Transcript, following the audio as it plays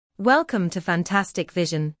Welcome to Fantastic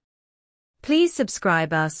Vision. Please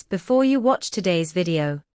subscribe us before you watch today's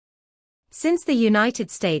video. Since the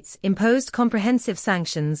United States imposed comprehensive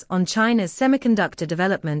sanctions on China's semiconductor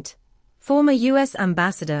development, former U.S.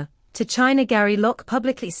 Ambassador to China Gary Locke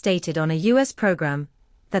publicly stated on a U.S. program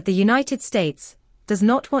that the United States does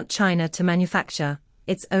not want China to manufacture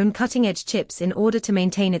its own cutting-edge chips in order to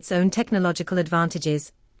maintain its own technological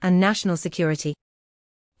advantages and national security.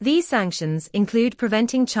 These sanctions include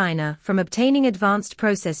preventing China from obtaining advanced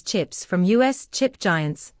processed chips from U.S. chip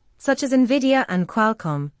giants, such as Nvidia and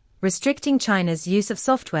Qualcomm, restricting China's use of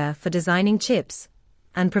software for designing chips,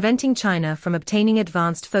 and preventing China from obtaining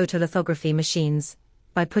advanced photolithography machines,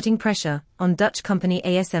 by putting pressure on Dutch company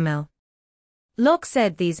ASML. Locke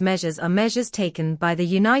said these measures are measures taken by the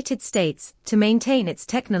United States to maintain its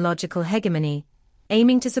technological hegemony,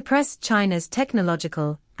 aiming to suppress China's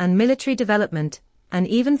technological and military development, and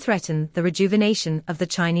even threaten the rejuvenation of the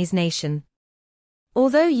Chinese nation.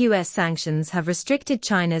 Although U.S. sanctions have restricted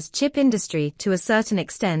China's chip industry to a certain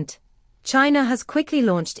extent, China has quickly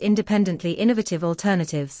launched independently innovative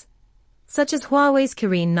alternatives, such as Huawei's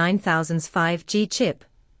Kirin 9000's 5G chip,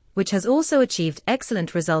 which has also achieved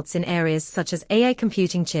excellent results in areas such as AI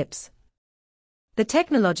computing chips. The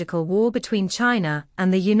technological war between China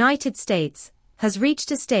and the United States has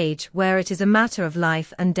reached a stage where it is a matter of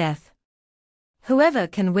life and death. Whoever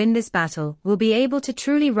can win this battle will be able to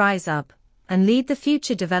truly rise up and lead the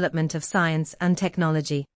future development of science and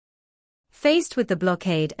technology. Faced with the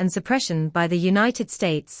blockade and suppression by the United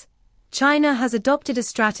States, China has adopted a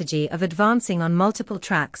strategy of advancing on multiple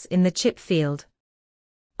tracks in the chip field.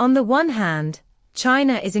 On the one hand,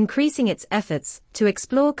 China is increasing its efforts to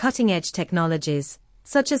explore cutting-edge technologies,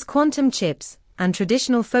 such as quantum chips and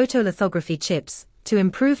traditional photolithography chips, to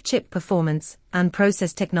improve chip performance and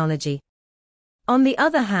process technology. On the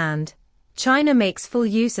other hand, China makes full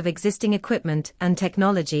use of existing equipment and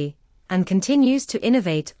technology, and continues to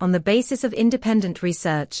innovate on the basis of independent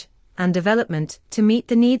research and development to meet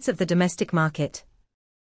the needs of the domestic market.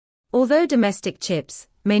 Although domestic chips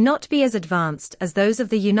may not be as advanced as those of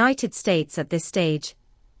the United States at this stage,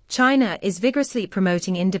 China is vigorously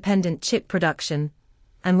promoting independent chip production,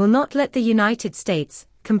 and will not let the United States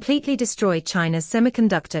completely destroy China's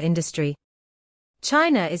semiconductor industry.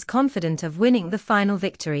 China is confident of winning the final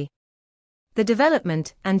victory. The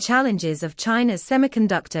development and challenges of China's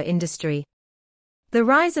semiconductor industry. The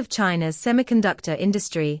rise of China's semiconductor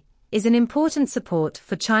industry is an important support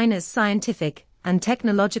for China's scientific and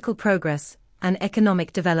technological progress and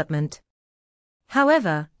economic development.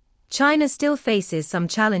 However, China still faces some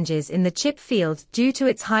challenges in the chip field due to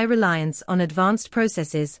its high reliance on advanced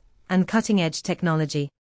processes and cutting-edge technology.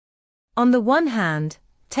 On the one hand,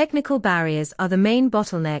 technical barriers are the main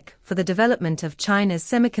bottleneck for the development of China's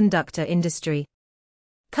semiconductor industry.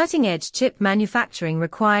 Cutting-edge chip manufacturing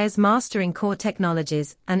requires mastering core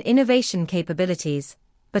technologies and innovation capabilities,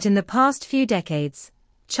 but in the past few decades,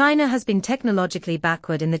 China has been technologically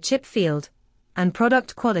backward in the chip field, and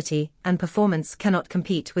product quality and performance cannot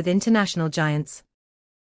compete with international giants.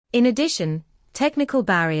 In addition, technical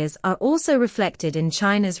barriers are also reflected in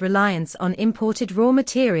China's reliance on imported raw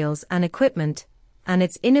materials and equipment, and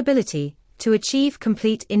its inability to achieve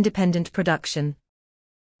complete independent production.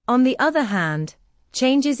 On the other hand,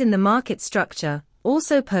 changes in the market structure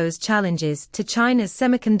also pose challenges to China's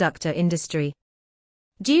semiconductor industry.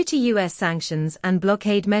 Due to U.S. sanctions and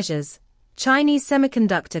blockade measures, Chinese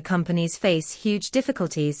semiconductor companies face huge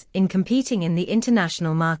difficulties in competing in the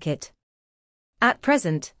international market. At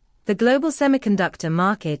present, the global semiconductor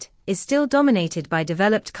market is still dominated by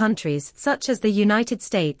developed countries such as the United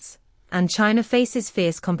States, and China faces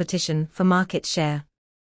fierce competition for market share.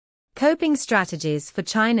 Coping strategies for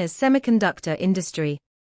China's semiconductor industry.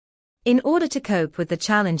 In order to cope with the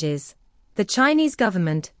challenges, the Chinese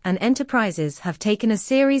government and enterprises have taken a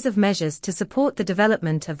series of measures to support the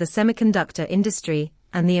development of the semiconductor industry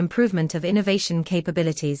and the improvement of innovation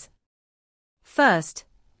capabilities. First,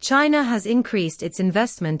 China has increased its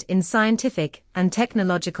investment in scientific and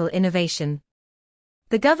technological innovation.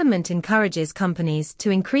 The government encourages companies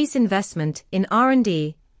to increase investment in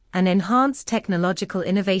R&D and enhance technological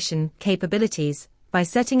innovation capabilities by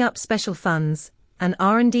setting up special funds and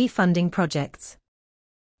R&D funding projects.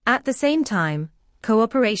 At the same time,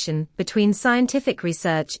 cooperation between scientific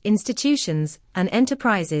research institutions and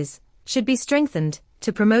enterprises should be strengthened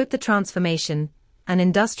to promote the transformation and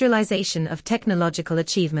industrialization of technological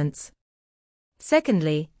achievements.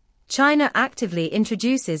 Secondly, China actively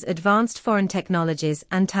introduces advanced foreign technologies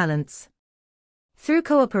and talents. Through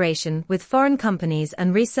cooperation with foreign companies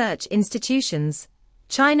and research institutions,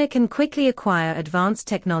 China can quickly acquire advanced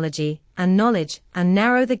technology and knowledge and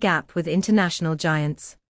narrow the gap with international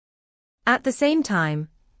giants. At the same time,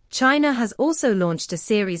 China has also launched a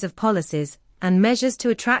series of policies and measures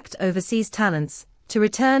to attract overseas talents to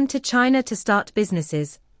return to China to start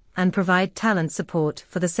businesses and provide talent support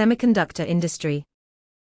for the semiconductor industry.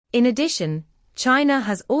 In addition, China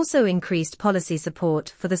has also increased policy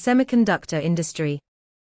support for the semiconductor industry.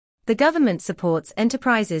 The government supports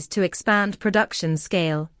enterprises to expand production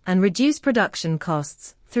scale and reduce production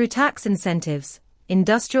costs through tax incentives,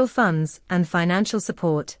 industrial funds, and financial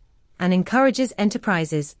support, and encourages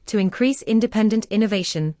enterprises to increase independent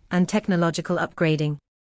innovation and technological upgrading.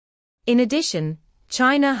 In addition,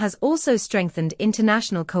 China has also strengthened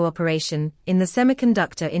international cooperation in the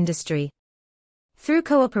semiconductor industry. Through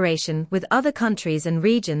cooperation with other countries and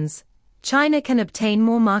regions, China can obtain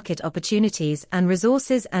more market opportunities and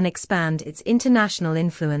resources and expand its international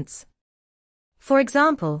influence. For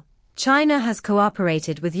example, China has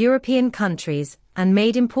cooperated with European countries and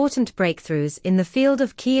made important breakthroughs in the field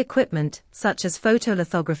of key equipment such as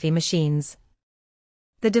photolithography machines.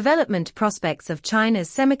 The development prospects of China's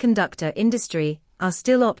semiconductor industry are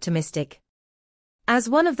still optimistic. As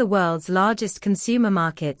one of the world's largest consumer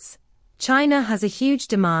markets, China has a huge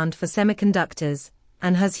demand for semiconductors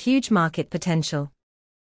and has huge market potential.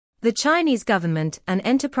 The Chinese government and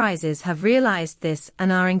enterprises have realized this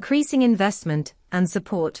and are increasing investment and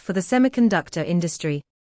support for the semiconductor industry.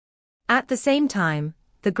 At the same time,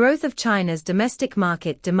 the growth of China's domestic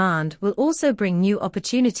market demand will also bring new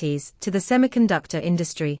opportunities to the semiconductor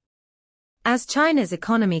industry. As China's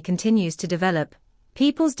economy continues to develop,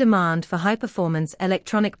 people's demand for high-performance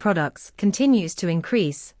electronic products continues to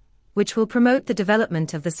increase, which will promote the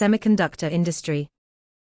development of the semiconductor industry.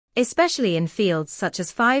 Especially in fields such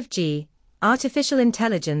as 5G, artificial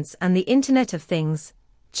intelligence and the Internet of Things,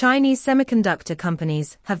 Chinese semiconductor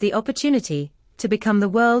companies have the opportunity to become the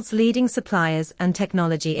world's leading suppliers and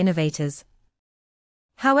technology innovators.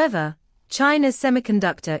 However, China's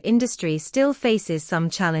semiconductor industry still faces some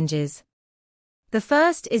challenges. The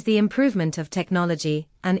first is the improvement of technology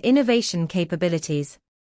and innovation capabilities.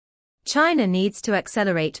 China needs to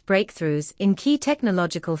accelerate breakthroughs in key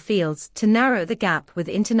technological fields to narrow the gap with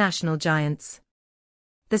international giants.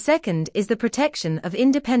 The second is the protection of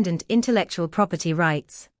independent intellectual property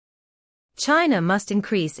rights. China must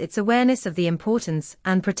increase its awareness of the importance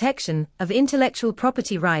and protection of intellectual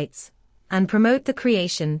property rights, and promote the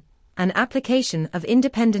creation and application of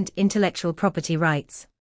independent intellectual property rights.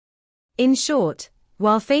 In short,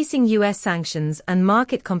 while facing US sanctions and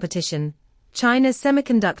market competition, China's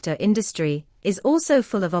semiconductor industry is also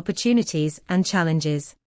full of opportunities and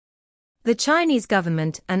challenges. The Chinese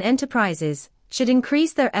government and enterprises should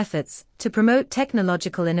increase their efforts to promote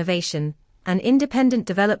technological innovation and independent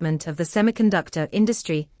development of the semiconductor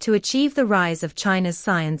industry to achieve the rise of China's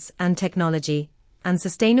science and technology and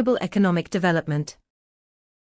sustainable economic development.